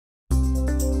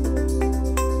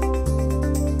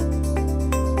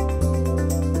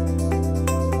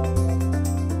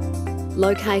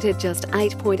Located just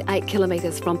 8.8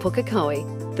 kilometres from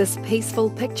Pukekohe, this peaceful,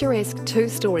 picturesque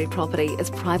two-storey property is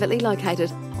privately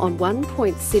located on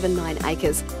 1.79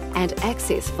 acres and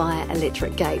accessed via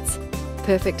electric gates.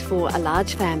 Perfect for a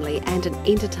large family and an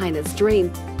entertainer's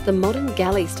dream, the modern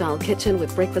galley-style kitchen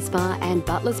with breakfast bar and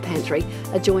butler's pantry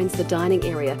adjoins the dining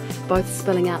area, both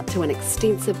spilling out to an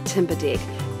extensive timber deck,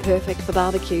 perfect for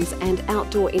barbecues and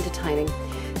outdoor entertaining.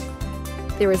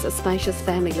 There is a spacious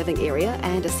family living area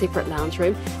and a separate lounge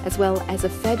room, as well as a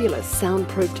fabulous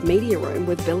soundproofed media room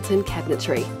with built-in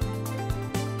cabinetry.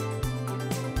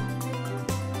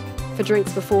 For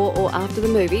drinks before or after the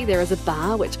movie, there is a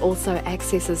bar which also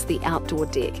accesses the outdoor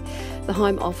deck. The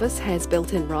home office has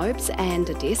built-in robes and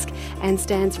a desk and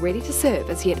stands ready to serve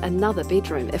as yet another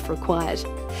bedroom if required.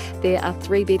 There are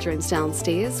 3 bedrooms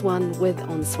downstairs, one with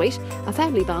ensuite, a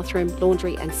family bathroom,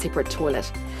 laundry and separate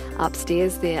toilet.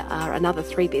 Upstairs there are another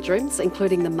 3 bedrooms,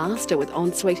 including the master with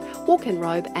ensuite, walk-in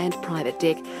robe and private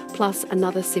deck, plus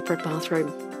another separate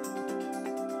bathroom.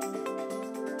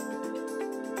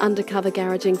 Undercover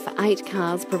garaging for 8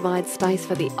 cars provides space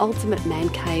for the ultimate man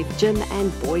cave, gym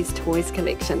and boys' toys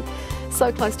collection.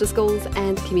 So close to schools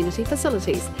and community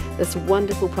facilities, this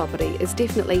wonderful property is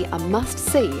definitely a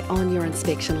must-see on your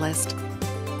inspection list.